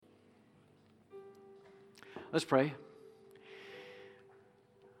Let's pray.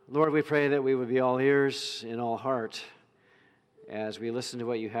 Lord, we pray that we would be all ears and all heart as we listen to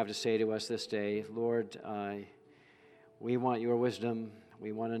what you have to say to us this day. Lord, we want your wisdom.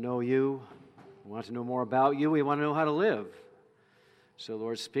 We want to know you. We want to know more about you. We want to know how to live. So,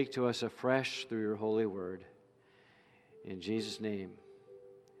 Lord, speak to us afresh through your holy word. In Jesus' name,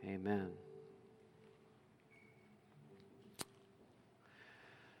 amen.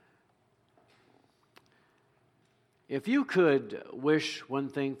 If you could wish one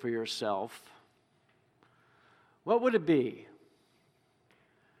thing for yourself, what would it be?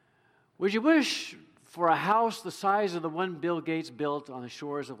 Would you wish for a house the size of the one Bill Gates built on the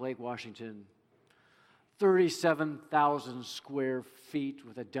shores of Lake Washington? 37,000 square feet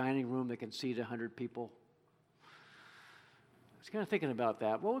with a dining room that can seat 100 people. I was kind of thinking about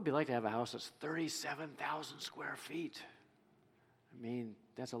that. What would it be like to have a house that's 37,000 square feet? I mean,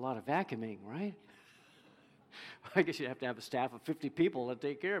 that's a lot of vacuuming, right? I guess you'd have to have a staff of 50 people to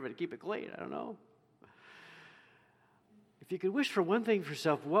take care of it, to keep it clean. I don't know. If you could wish for one thing for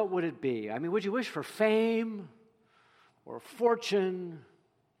yourself, what would it be? I mean, would you wish for fame or fortune?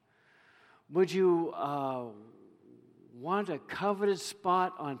 Would you want a coveted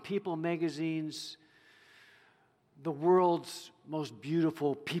spot on People magazine's The World's Most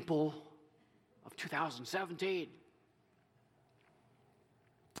Beautiful People of 2017?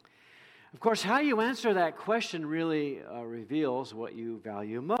 Of course, how you answer that question really reveals what you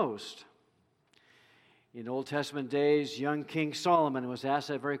value most. In Old Testament days, young King Solomon was asked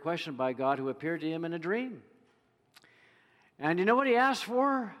that very question by God, who appeared to him in a dream. And you know what he asked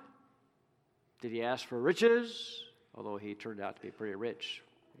for? Did he ask for riches? Although he turned out to be pretty rich.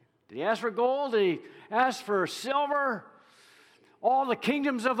 Did he ask for gold? Did he ask for silver? All the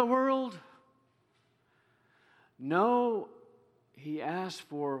kingdoms of the world? No. He asked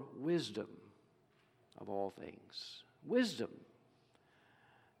for wisdom, of all things. Wisdom,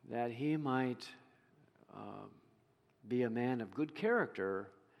 that he might be a man of good character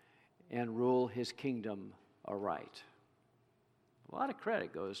and rule his kingdom aright. A lot of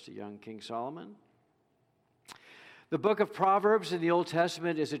credit goes to young King Solomon. The book of Proverbs in the Old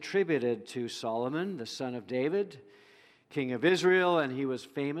Testament is attributed to Solomon, the son of David, king of Israel, and he was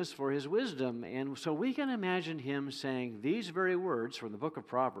famous for his wisdom. And so we can imagine him saying these very words from the book of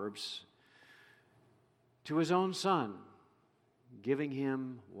Proverbs to his own son, giving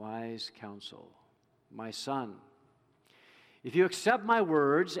him wise counsel. My son, if you accept my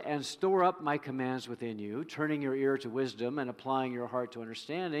words and store up my commands within you, turning your ear to wisdom and applying your heart to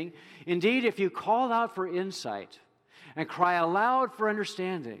understanding, indeed, if you call out for insight and cry aloud for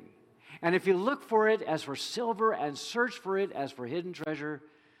understanding, and if you look for it as for silver and search for it as for hidden treasure,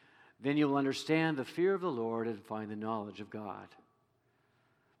 then you will understand the fear of the Lord and find the knowledge of God.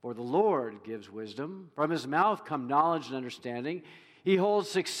 For the Lord gives wisdom. From his mouth come knowledge and understanding. He holds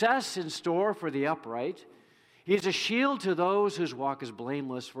success in store for the upright. He is a shield to those whose walk is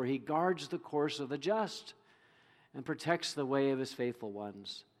blameless, for he guards the course of the just and protects the way of his faithful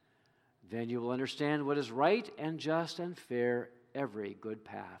ones. Then you will understand what is right and just and fair, every good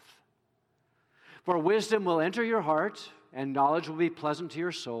path. For wisdom will enter your heart, and knowledge will be pleasant to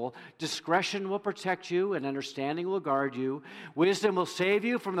your soul. Discretion will protect you, and understanding will guard you. Wisdom will save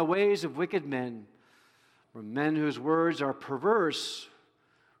you from the ways of wicked men, from men whose words are perverse,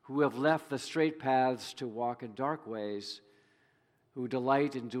 who have left the straight paths to walk in dark ways, who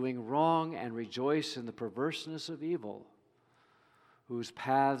delight in doing wrong and rejoice in the perverseness of evil, whose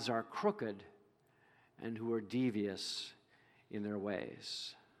paths are crooked and who are devious in their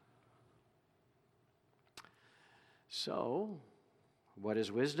ways. So, what is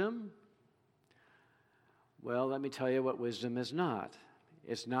wisdom? Well, let me tell you what wisdom is not.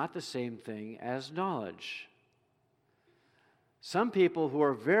 It's not the same thing as knowledge. Some people who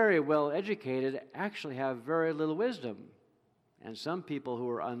are very well educated actually have very little wisdom, and some people who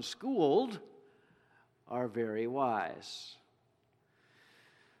are unschooled are very wise.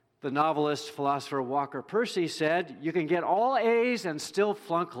 The novelist, philosopher Walker Percy said, "You can get all A's and still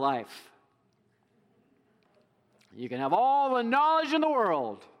flunk life. You can have all the knowledge in the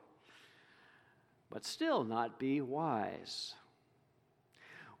world, but still not be wise."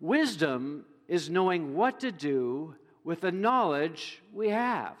 Wisdom is knowing what to do with the knowledge we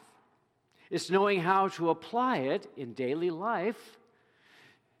have. It's knowing how to apply it in daily life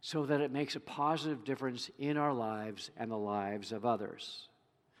so that it makes a positive difference in our lives and the lives of others.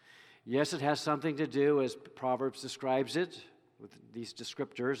 Yes, it has something to do, as Proverbs describes it, with these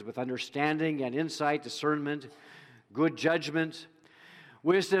descriptors, with understanding and insight, discernment, good judgment.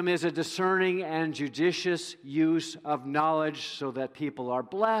 Wisdom is a discerning and judicious use of knowledge so that people are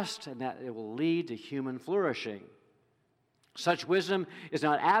blessed and that it will lead to human flourishing. Such wisdom is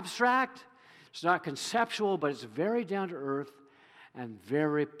not abstract, it's not conceptual, but it's very down to earth and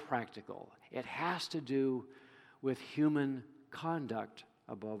very practical. It has to do with human conduct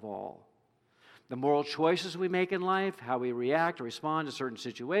above all. The moral choices we make in life, how we react or respond to certain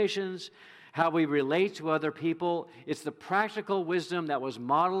situations, how we relate to other people, it's the practical wisdom that was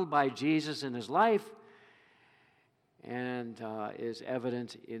modeled by Jesus in his life and is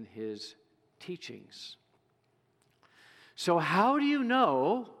evident in his teachings. So how do you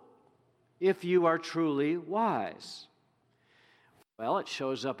know if you are truly wise? Well, it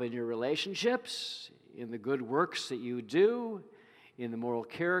shows up in your relationships, in the good works that you do, in the moral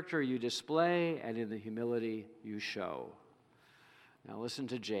character you display, and in the humility you show. Now listen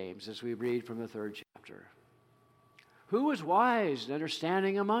to James as we read from the 3rd chapter. Who is wise and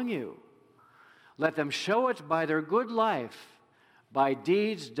understanding among you? Let them show it by their good life, by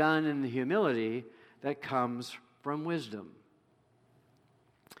deeds done in the humility that comes from wisdom.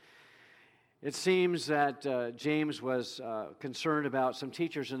 It seems that James was concerned about some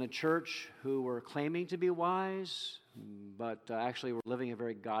teachers in the church who were claiming to be wise, but actually were living a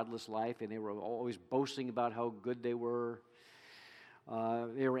very godless life, and they were always boasting about how good they were.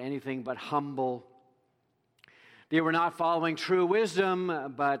 They were anything but humble. They were not following true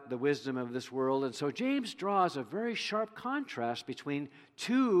wisdom, but the wisdom of this world. And so James draws a very sharp contrast between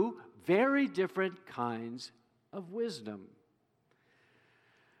two very different kinds of wisdom.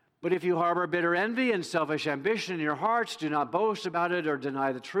 But if you harbor bitter envy and selfish ambition in your hearts, do not boast about it or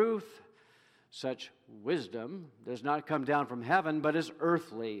deny the truth. Such wisdom does not come down from heaven, but is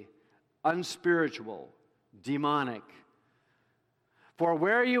earthly, unspiritual, demonic. For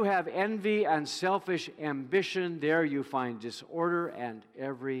where you have envy and selfish ambition, there you find disorder and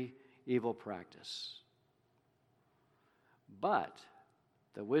every evil practice. But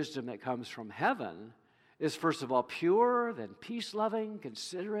the wisdom that comes from heaven is first of all pure, then peace-loving,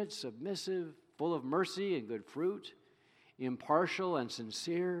 considerate, submissive, full of mercy and good fruit, impartial and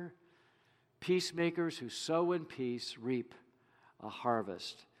sincere, peacemakers who sow in peace reap a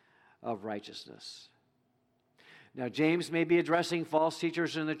harvest of righteousness. Now, James may be addressing false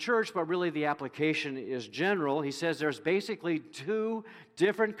teachers in the church, but really the application is general. He says there's basically two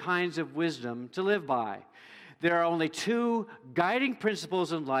different kinds of wisdom to live by. There are only two guiding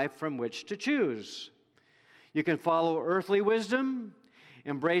principles in life from which to choose. You can follow earthly wisdom,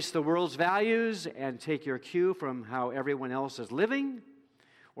 embrace the world's values, and take your cue from how everyone else is living,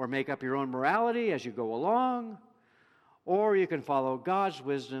 or make up your own morality as you go along. Or you can follow God's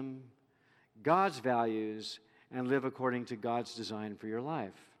wisdom, God's values, and live according to God's design for your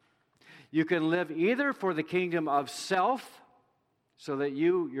life. You can live either for the kingdom of self, so that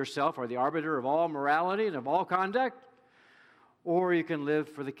you yourself are the arbiter of all morality and of all conduct, or you can live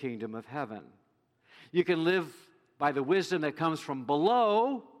for the kingdom of heaven. You can live by the wisdom that comes from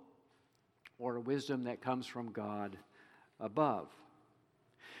below, or a wisdom that comes from God above.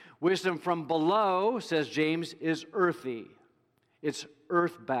 Wisdom from below, says James, is earthy. It's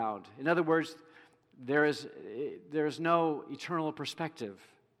earthbound. In other words, there is no eternal perspective.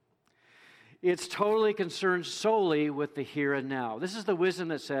 It's totally concerned solely with the here and now. This is the wisdom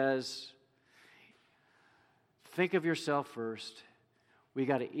that says, think of yourself first. We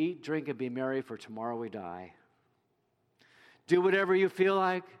got to eat, drink, and be merry, for tomorrow we die. Do whatever you feel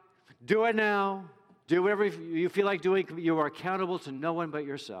like. Do it now. Do whatever you feel like doing. You are accountable to no one but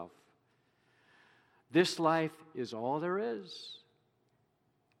yourself. This life is all there is.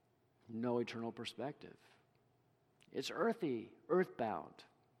 No eternal perspective. It's earthy, earthbound.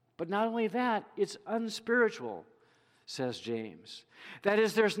 But not only that, it's unspiritual, says James. That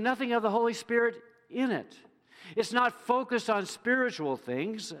is, there's nothing of the Holy Spirit in it. It's not focused on spiritual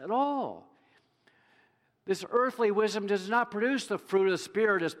things at all. This earthly wisdom does not produce the fruit of the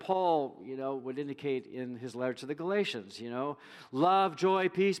Spirit, as Paul, would indicate in his letter to the Galatians. Love, joy,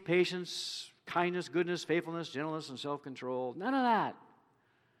 peace, patience, kindness, goodness, faithfulness, gentleness, and self-control. None of that.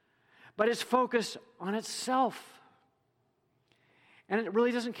 But it's focused on itself. And it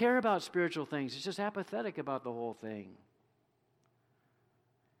really doesn't care about spiritual things. It's just apathetic about the whole thing.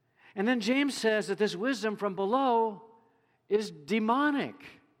 And then James says that this wisdom from below is demonic.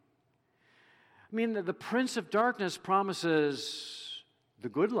 I mean, the prince of darkness promises the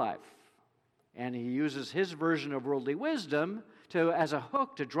good life. And he uses his version of worldly wisdom as a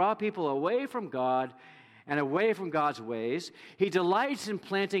hook to draw people away from God and away from God's ways. He delights in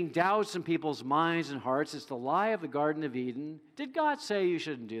planting doubts in people's minds and hearts. It's the lie of the Garden of Eden. Did God say you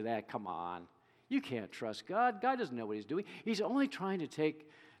shouldn't do that? Come on. You can't trust God. God doesn't know what he's doing. He's only trying to take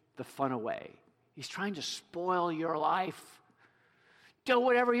the fun away. He's trying to spoil your life. Do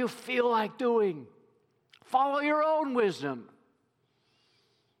whatever you feel like doing. Follow your own wisdom.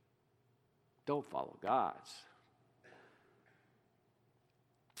 Don't follow God's.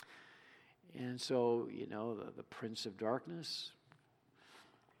 And so, the Prince of Darkness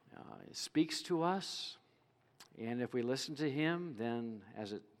speaks to us. And if we listen to him, then,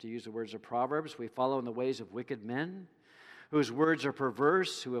 to use the words of Proverbs, we follow in the ways of wicked men, whose words are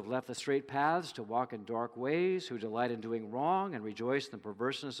perverse, who have left the straight paths to walk in dark ways, who delight in doing wrong and rejoice in the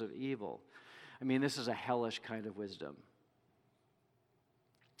perverseness of evil. I mean, this is a hellish kind of wisdom.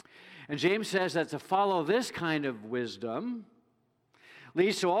 And James says that to follow this kind of wisdom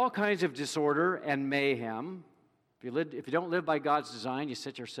leads to all kinds of disorder and mayhem. If you don't live by God's design, you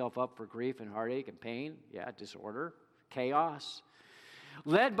set yourself up for grief and heartache and pain. Yeah, disorder, chaos.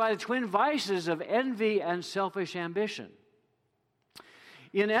 Led by the twin vices of envy and selfish ambition.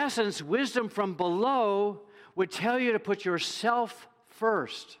 In essence, wisdom from below would tell you to put yourself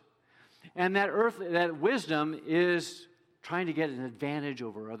first. And that wisdom is trying to get an advantage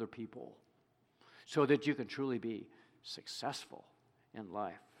over other people so that you can truly be successful in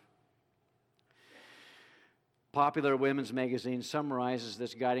life. Popular Women's Magazine summarizes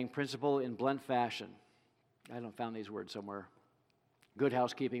this guiding principle in blunt fashion. I found these words somewhere. Good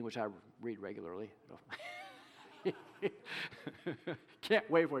housekeeping, which I read regularly. Can't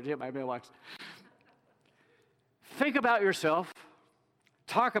wait for it to hit my mailbox. Think about yourself.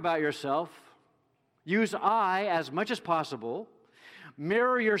 Talk about yourself. Use I as much as possible.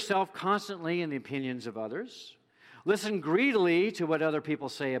 Mirror yourself constantly in the opinions of others. Listen greedily to what other people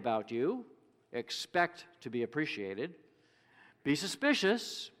say about you. Expect to be appreciated. Be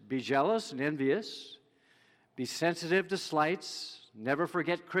suspicious. Be jealous and envious. Be sensitive to slights. Never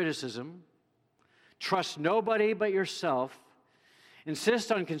forget criticism. Trust nobody but yourself.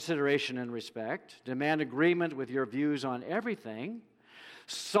 Insist on consideration and respect. Demand agreement with your views on everything.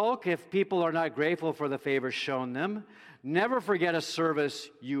 Sulk if people are not grateful for the favors shown them. Never forget a service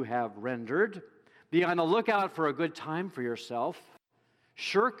you have rendered. Be on the lookout for a good time for yourself.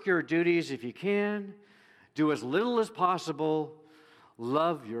 Shirk your duties if you can. Do as little as possible.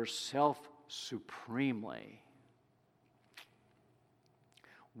 Love yourself supremely.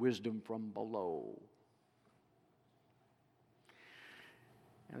 Wisdom from below.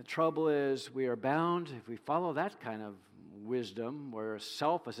 And the trouble is, we are bound, if we follow that kind of wisdom, where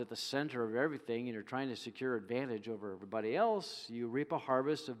self is at the center of everything and you're trying to secure advantage over everybody else, you reap a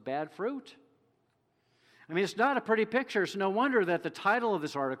harvest of bad fruit. I mean, it's not a pretty picture. It's no wonder that the title of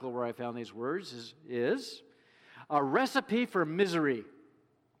this article where I found these words is A Recipe for Misery.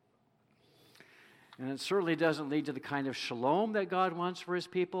 And it certainly doesn't lead to the kind of shalom that God wants for his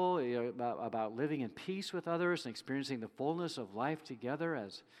people, about living in peace with others and experiencing the fullness of life together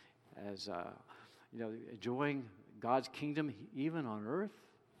as enjoying God's kingdom even on earth.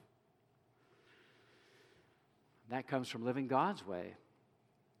 That comes from living God's way.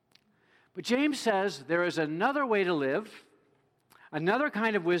 But James says there is another way to live, another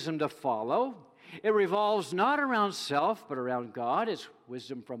kind of wisdom to follow. It revolves not around self, but around God. It's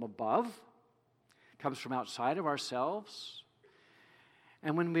wisdom from above. It comes from outside of ourselves.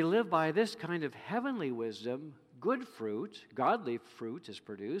 And when we live by this kind of heavenly wisdom, good fruit, godly fruit is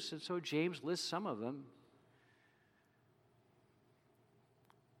produced. And so James lists some of them.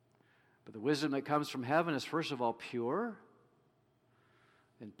 But the wisdom that comes from heaven is first of all pure,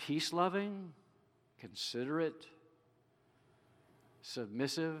 and peace-loving, considerate,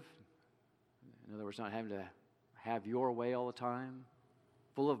 submissive. In other words, not having to have your way all the time.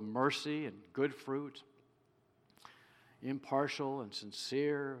 Full of mercy and good fruit. Impartial and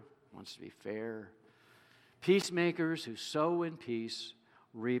sincere, wants to be fair. Peacemakers who sow in peace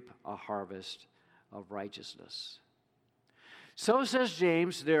reap a harvest of righteousness. So says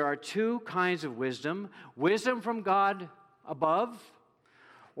James, there are two kinds of wisdom. Wisdom from God above,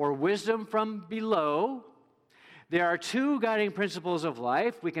 or wisdom from below. There are two guiding principles of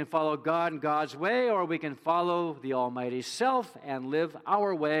life. We can follow God and God's way, or we can follow the Almighty Self and live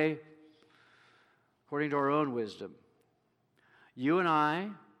our way according to our own wisdom. You and I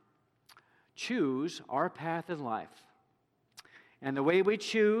choose our path in life. And the way we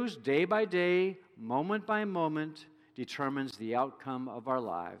choose, day by day, moment by moment, determines the outcome of our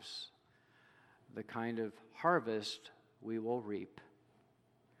lives, the kind of harvest we will reap.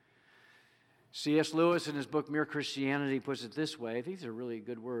 C.S. Lewis, in his book Mere Christianity, puts it this way. These are really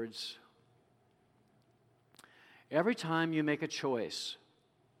good words. Every time you make a choice,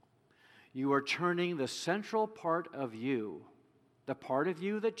 you are turning the central part of you, the part of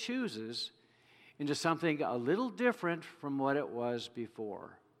you that chooses, into something a little different from what it was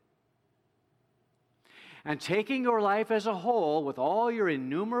before. And taking your life as a whole, with all your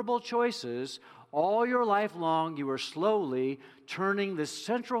innumerable choices, all your life long, you are slowly turning this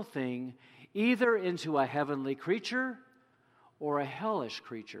central thing either into a heavenly creature or a hellish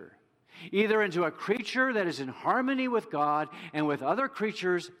creature. Either into a creature that is in harmony with God and with other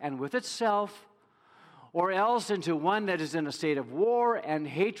creatures and with itself, or else into one that is in a state of war and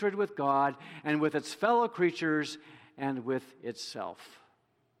hatred with God and with its fellow creatures and with itself.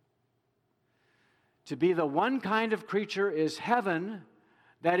 To be the one kind of creature is heaven,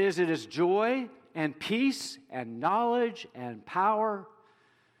 that is, it is joy and peace and knowledge and power.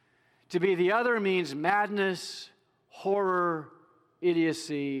 To be the other means madness, horror,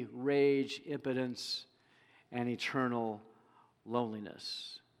 idiocy, rage, impotence, and eternal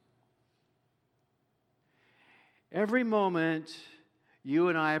loneliness. Every moment, you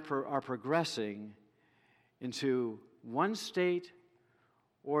and I are progressing into one state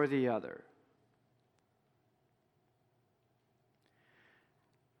or the other.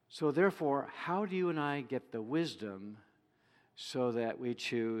 So therefore, how do you and I get the wisdom so that we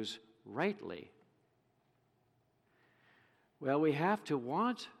choose rightly? Well, we have to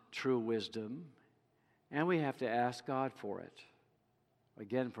want true wisdom, and we have to ask God for it.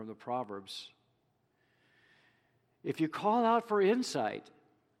 Again, from the Proverbs. If you call out for insight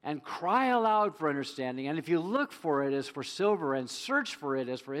and cry aloud for understanding, and if you look for it as for silver and search for it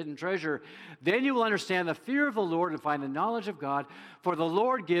as for hidden treasure, then you will understand the fear of the Lord and find the knowledge of God. For the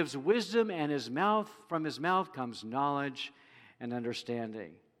Lord gives wisdom, and from his mouth comes knowledge and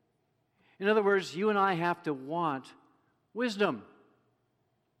understanding. In other words, you and I have to want wisdom.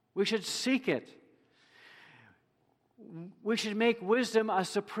 We should seek it. We should make wisdom a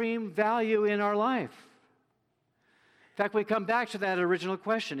supreme value in our life. In fact, we come back to that original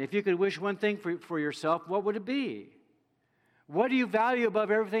question. If you could wish one thing for yourself, what would it be? What do you value above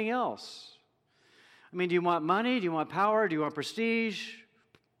everything else? I mean, do you want money? Do you want power? Do you want prestige?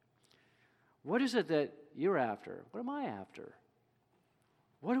 What is it that you're after? What am I after?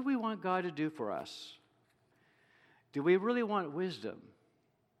 What do we want God to do for us? Do we really want wisdom?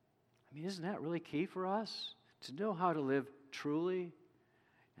 I mean, isn't that really key for us? To know how to live truly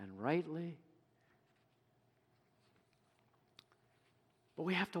and rightly? But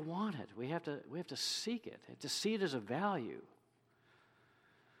we have to want it. We have to seek it, to see it as a value.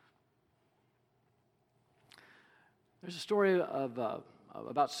 There's a story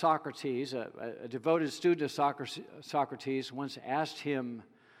about Socrates. A devoted student of Socrates once asked him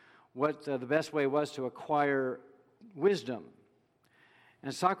what the best way was to acquire wisdom.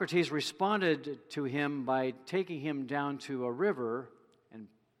 And Socrates responded to him by taking him down to a river and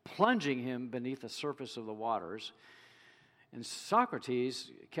plunging him beneath the surface of the waters. And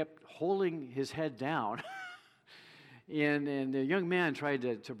Socrates kept holding his head down. and the young man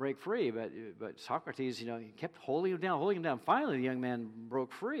tried to break free, but Socrates, he kept holding him down. Finally, the young man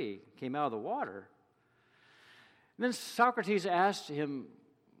broke free, came out of the water. And then Socrates asked him,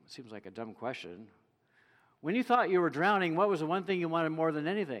 seems like a dumb question, when you thought you were drowning, what was the one thing you wanted more than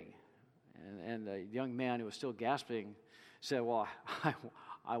anything? And the young man, who was still gasping, said, well,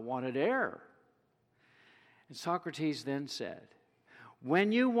 I wanted air. And Socrates then said,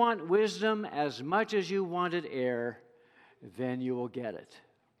 when you want wisdom as much as you wanted air, then you will get it.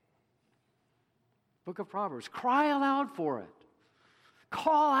 Book of Proverbs, cry aloud for it.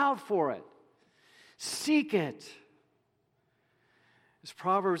 Call out for it. Seek it. As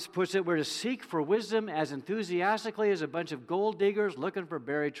Proverbs puts it, we're to seek for wisdom as enthusiastically as a bunch of gold diggers looking for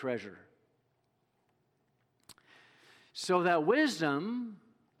buried treasure. So that wisdom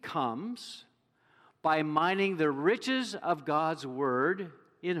comes by mining the riches of God's Word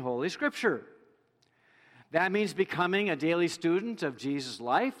in Holy Scripture. That means becoming a daily student of Jesus'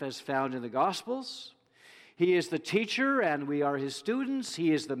 life as found in the Gospels. He is the teacher and we are his students.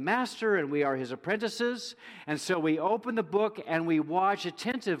 He is the master and we are his apprentices. And so we open the book and we watch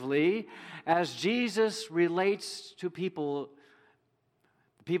attentively as Jesus relates to people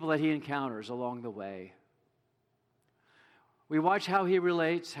that he encounters along the way. We watch how he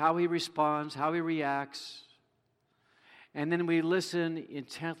relates, how he responds, how he reacts, and then we listen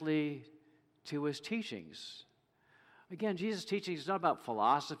intently to his teachings. Again, Jesus' teaching is not about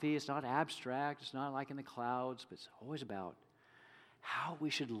philosophy, it's not abstract, it's not like in the clouds, but it's always about how we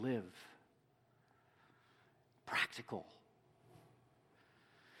should live. Practical.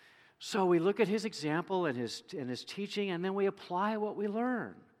 So we look at his example and his teaching, and then we apply what we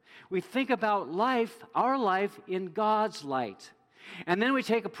learn. We think about life, our life, in God's light. And then we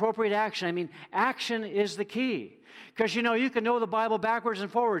take appropriate action. I mean, action is the key. Because, you can know the Bible backwards and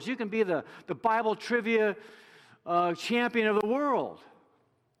forwards. You can be the Bible trivia champion of the world.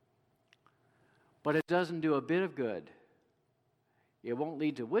 But it doesn't do a bit of good. It won't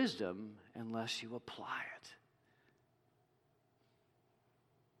lead to wisdom unless you apply it.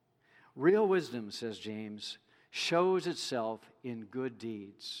 Real wisdom, says James, shows itself in good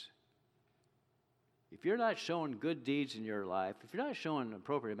deeds. If you're not showing good deeds in your life, if you're not showing an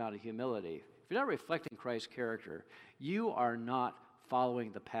appropriate amount of humility, if you're not reflecting Christ's character, you are not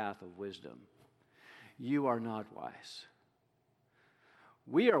following the path of wisdom. You are not wise.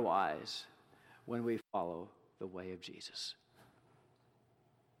 We are wise when we follow the way of Jesus.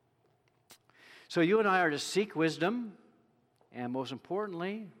 So you and I are to seek wisdom, and most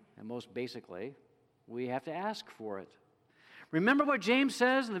importantly, and most basically, we have to ask for it. Remember what James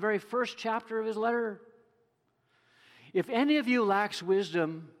says in the very first chapter of his letter? If any of you lacks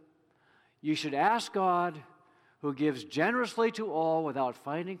wisdom, you should ask God, who gives generously to all without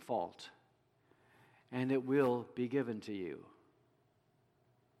finding fault, and it will be given to you.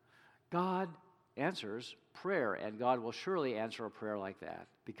 God answers prayer, and God will surely answer a prayer like that,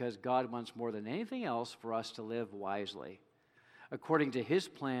 because God wants more than anything else for us to live wisely, according to His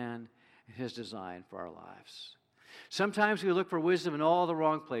plan and His design for our lives. Sometimes we look for wisdom in all the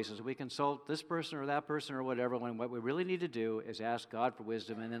wrong places. We consult this person or that person or whatever, when what we really need to do is ask God for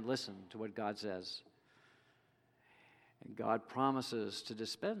wisdom and then listen to what God says. And God promises to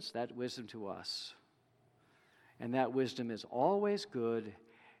dispense that wisdom to us. And that wisdom is always good,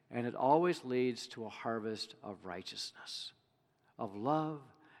 and it always leads to a harvest of righteousness, of love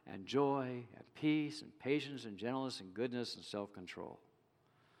and joy and peace and patience and gentleness and goodness and self-control.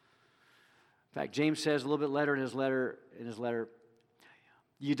 In fact, James says a little bit later in his letter,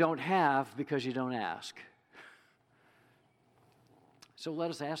 you don't have because you don't ask. So let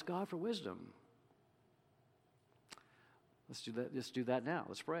us ask God for wisdom. Let's do that now.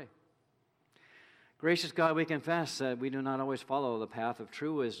 Let's pray. Gracious God, we confess that we do not always follow the path of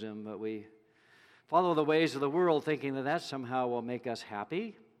true wisdom, but we follow the ways of the world, thinking that somehow will make us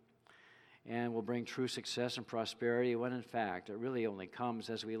happy and will bring true success and prosperity, when in fact it really only comes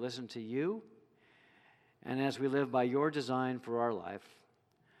as we listen to you and as we live by your design for our life,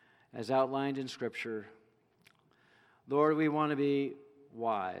 as outlined in Scripture. Lord, we want to be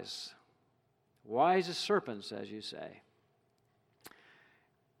wise as serpents, as you say.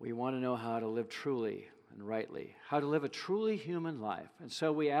 We want to know how to live truly and rightly, how to live a truly human life. And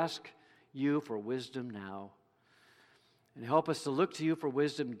so we ask you for wisdom now. And help us to look to you for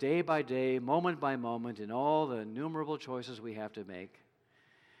wisdom day by day, moment by moment, in all the innumerable choices we have to make.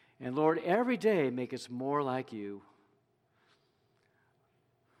 And Lord, every day make us more like you.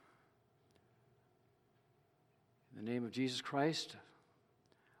 In the name of Jesus Christ,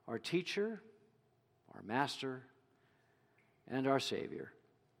 our teacher, our master, and our Savior.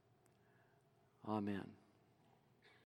 Amen.